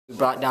We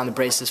brought down the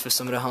bracelets for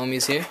some of the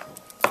homies here.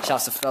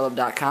 Shouts to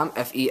Fellup.com,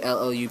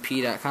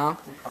 Fellup.com.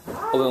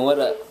 Owen, what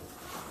up?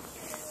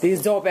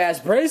 These dope ass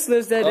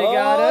bracelets that they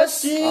got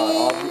us.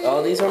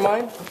 All these are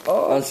mine?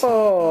 Oh,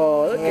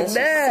 look at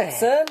that.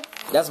 Son?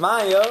 That's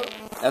mine, yo.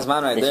 That's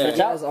mine right there.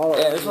 Yeah,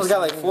 this one's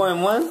got like 4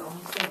 in 1.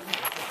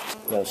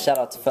 Yo, shout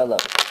out to Fellup.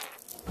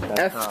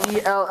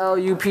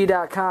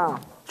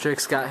 Fellup.com.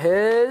 Trix got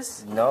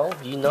his. No,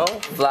 you know?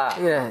 Fly.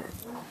 Yeah,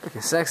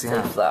 looking sexy,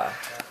 huh? Fly.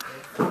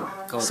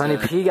 Sonny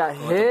P got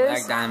his.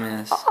 Black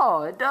diamonds.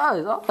 Oh, it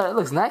does. Oh, it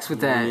looks nice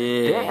with that.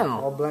 Yeah. Damn.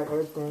 All black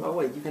everything. Oh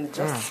wait, you can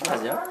adjust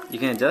this, yo. You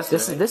can adjust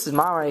it. This is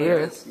mine right here.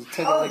 You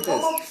take it like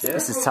this. Yeah.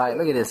 This is tight.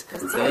 Look at this.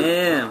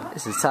 Damn.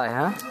 This is tight,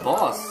 huh?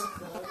 Boss.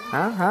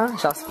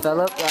 Shouts to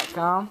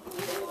Fellup.com.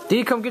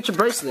 D, come get your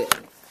bracelet.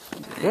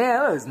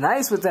 Yeah, it looks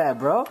nice with that,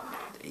 bro.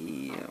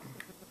 Damn.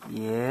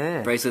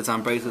 Yeah. Bracelets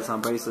on bracelets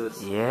on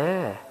bracelets.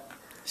 Yeah.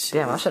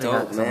 Damn, I should have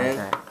got something like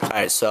that.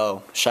 Alright,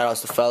 so shout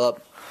outs to Fellup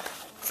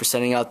for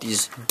sending out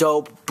these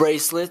dope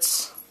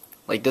bracelets.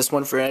 Like this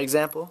one for an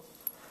example.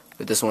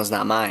 But this one's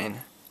not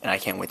mine. And I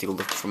can't wait to go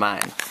look for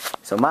mine.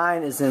 So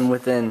mine is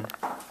within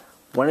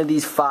one of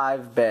these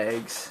 5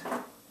 bags.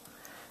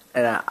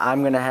 And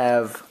I'm gonna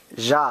have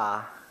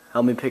Ja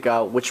help me pick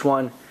out which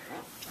one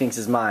he thinks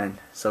is mine.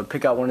 So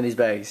pick out one of these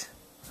bags.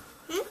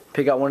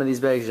 Pick out one of these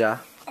bags, Ja.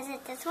 Is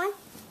it this one?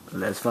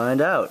 Let's find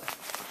out.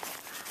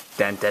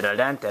 Dun, da, da,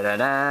 dun, da, da,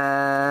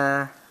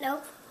 da.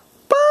 Nope.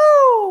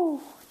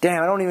 Boo!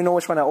 Damn, I don't even know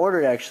which one I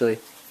ordered actually.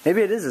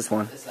 Maybe it is this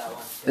one. It's that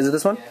one. Is it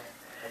this one? Yeah.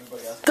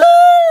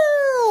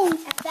 Damn!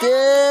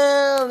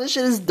 Damn! This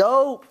shit is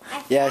dope.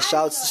 Yeah,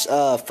 shouts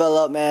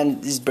Fellup,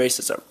 man. These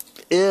bracelets are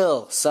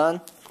ill,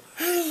 son.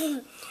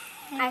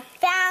 I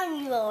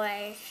found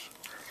yours.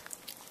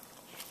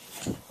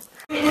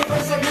 Let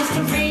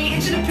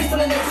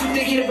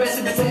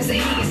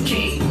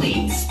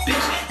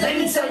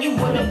me tell you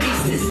what a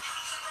beast is.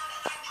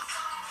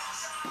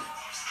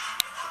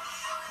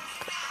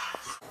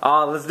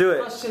 Oh, let's do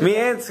it. Me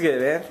and Skid,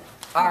 man.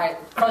 Alright,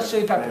 crushed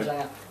chili peppers right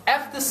now.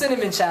 F the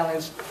cinnamon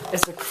challenge.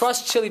 It's the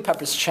crushed chili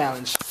peppers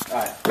challenge.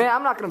 Alright. Man,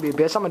 I'm not gonna be a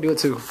bitch. I'm gonna do it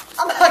too.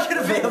 I'm not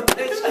gonna be a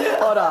bitch.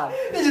 Hold on.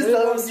 Just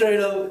tell them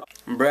straight up.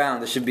 Brown,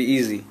 this should be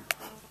easy.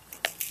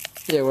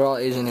 Yeah, we're all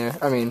Asian here.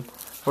 I mean,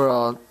 we're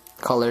all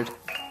colored.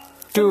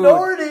 Dude,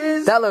 There it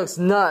is. that looks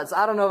nuts.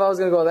 I don't know if I was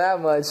gonna go that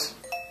much.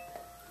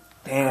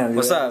 Damn.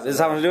 What's up? This is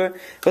how I'm doing?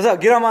 What's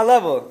up? Get on my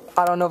level.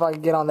 I don't know if I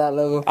can get on that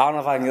level. I don't know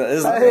if I can get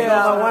this.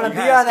 Yeah, I want to be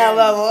on that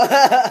level. You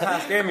kind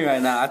of scared me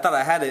right now. I thought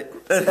I had it.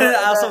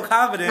 I was so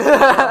confident.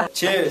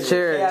 Cheers.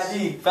 Cheers.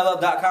 k.i.d.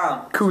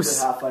 Fellup.com.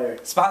 Koos. Hot fire.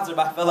 Sponsored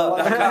by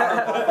Fellup.com.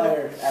 Hot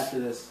fire after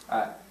this.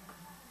 Alright.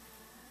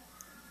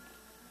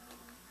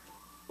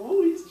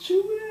 Oh, he's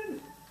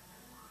chewing.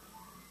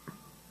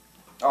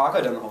 Oh, I could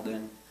have done the whole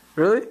thing.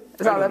 Really?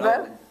 It's not that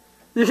bad?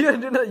 You gonna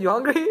do that? You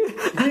hungry?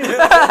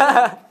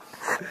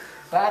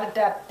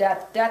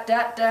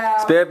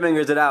 Spirit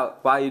fingers it out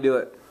while you do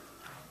it.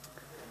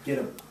 Get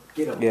him.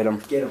 Get him. Get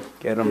him. Get him.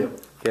 Get him.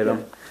 Get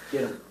him.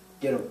 Get him.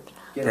 Get him.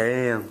 Get him.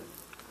 Damn.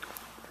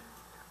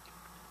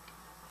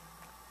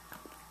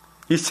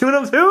 He's chewing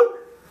them too?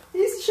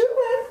 He's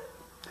chewing.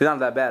 He's not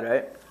that bad,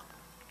 right?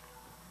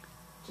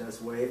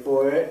 Just wait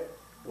for it.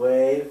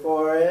 Wait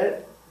for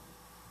it.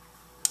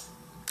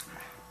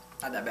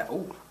 Not that bad.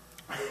 Ooh.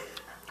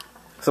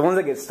 It's the ones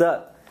that get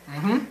stuck.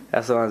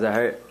 That's the ones that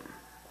hurt.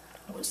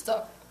 Oh, it's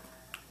stuck.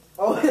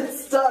 Oh,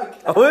 it's stuck.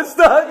 Oh, it's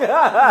stuck.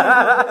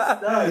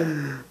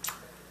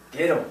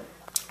 Get him.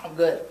 I'm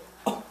good.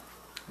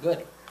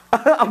 Good.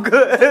 I'm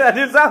good. That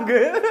didn't sound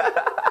good.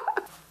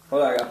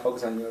 Hold on, I gotta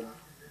focus on you.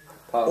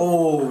 Pause.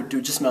 Oh,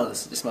 dude, just smell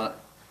this. Just smell it.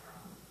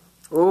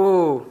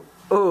 Ooh.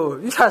 Ooh.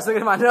 You try to stick it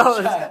in my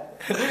nose. I'm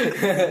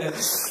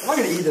not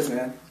gonna eat this,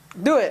 man.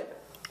 Do it.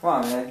 Come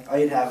on, man. I'll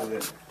eat half of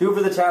it. Do it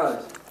for the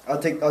challenge. I'll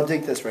take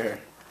this right here.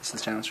 This is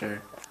the challenge right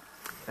here.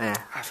 Man.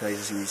 I feel like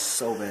this is gonna be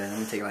so bad. I'm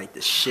gonna take like the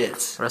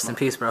shits. Rest in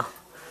peace, bro.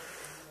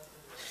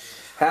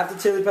 Half the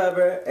chili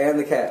pepper and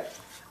the cat.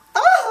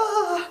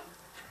 Ah!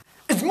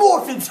 It's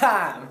morphin'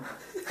 time!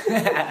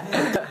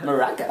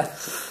 Maraca.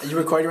 Are you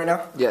recording right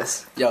now?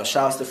 Yes. Yo,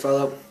 shout out to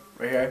Fellup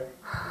right here.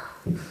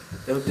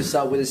 They hooked us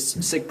up with his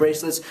sick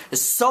bracelets.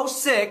 It's so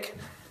sick.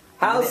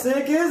 How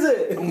sick is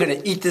it? I'm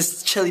gonna eat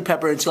this chili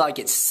pepper until I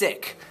get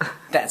sick.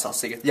 That's how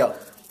sick it is. Yo,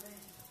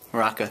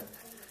 Maraca.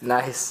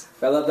 Nice.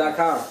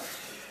 Fellup.com.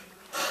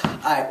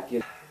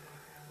 Alright.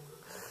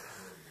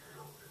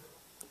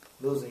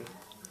 Losing.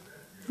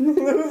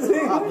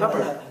 Losing.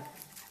 Pepper.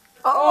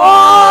 Oh!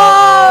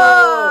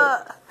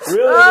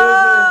 Really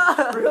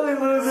losing. Really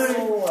losing.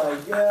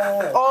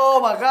 Oh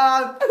my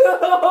god.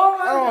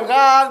 Oh my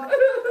god.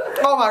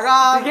 Oh my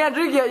god. You can't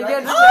drink it. You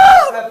can't drink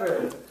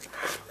Pepper.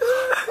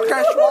 I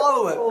can't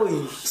swallow it. Holy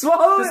it.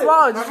 Swallow it. Just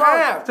swallow it. Just swallow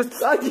it. can't.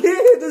 Just I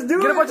can't. Just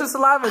do get it. a bunch of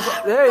saliva.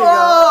 There you go.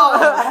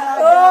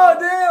 Oh,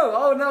 damn.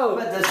 Oh, no.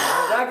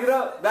 Back it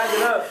up. Back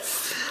it up.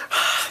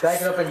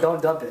 Back it up and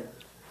don't dump it.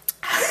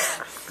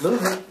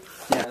 Losing.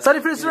 Yeah. Study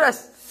for the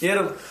rest. Get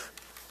him.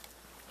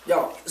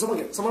 Yo, someone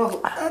else.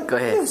 Go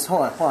ahead.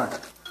 Hold on.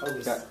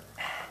 Okay.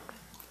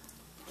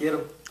 Get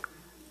him.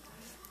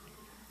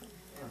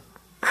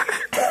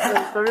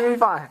 It's gonna be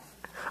fine.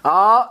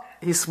 Oh,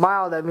 he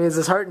smiled. That means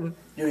it's hurting.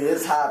 Dude,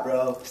 it's hot,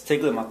 bro. It's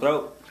tickling my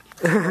throat.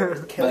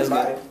 That's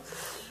good.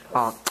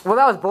 Oh, well,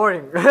 that was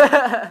boring.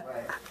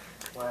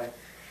 Why?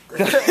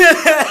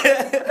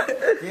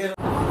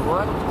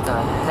 What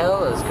the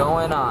hell is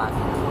going on?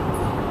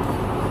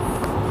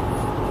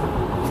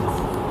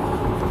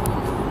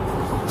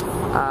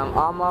 I'm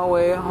on my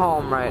way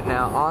home right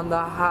now on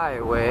the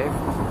highway,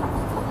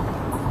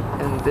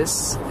 and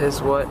this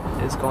is what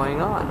is going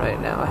on right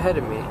now ahead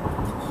of me.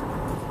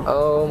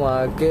 Oh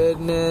my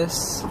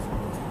goodness.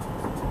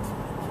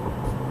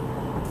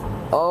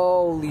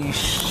 Holy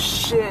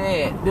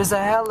shit, there's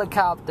a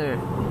helicopter.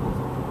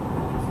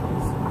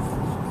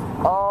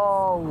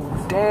 Oh,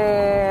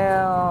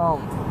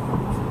 damn.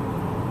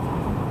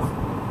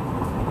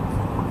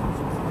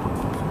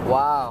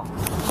 Wow.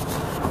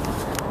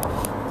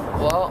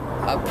 Well,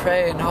 I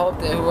pray and hope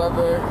that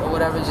whoever or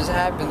whatever just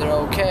happened, they're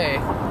okay.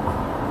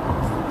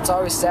 It's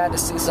always sad to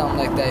see something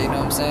like that, you know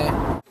what I'm saying?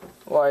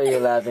 Why are you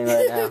laughing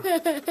right now?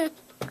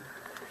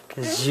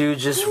 Because you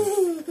just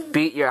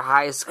beat your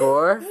high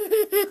score?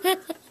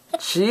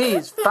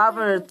 Jeez,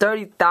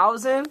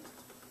 530,000?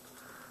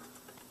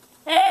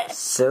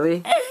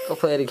 Silly. Go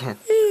play it again.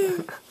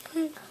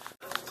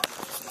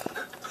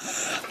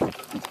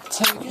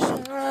 Take a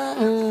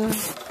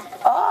shot.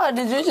 Oh,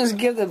 did you just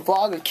give the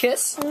vlog a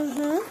kiss?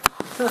 Mm-hmm.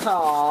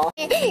 Aww.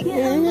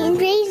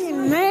 Raise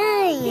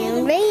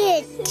mine.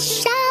 Raise a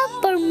shop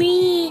for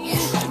me.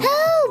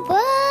 Oh,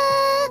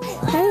 what?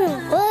 Oh,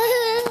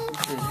 what?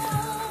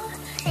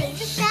 Take a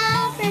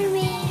shop for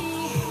me.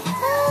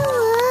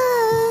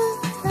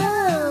 Oh,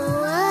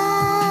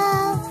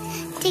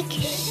 take a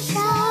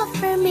shot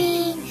for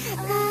me.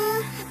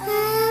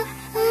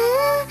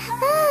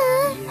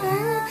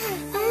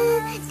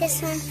 This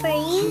one's for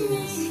you.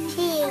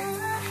 Here.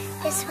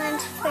 This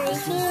one's for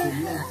you.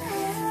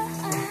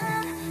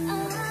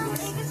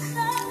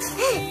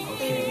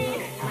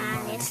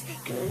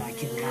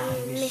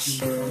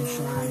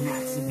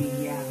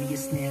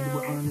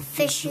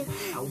 Fish. I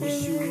wish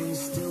you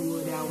understood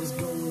what I was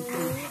going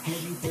through.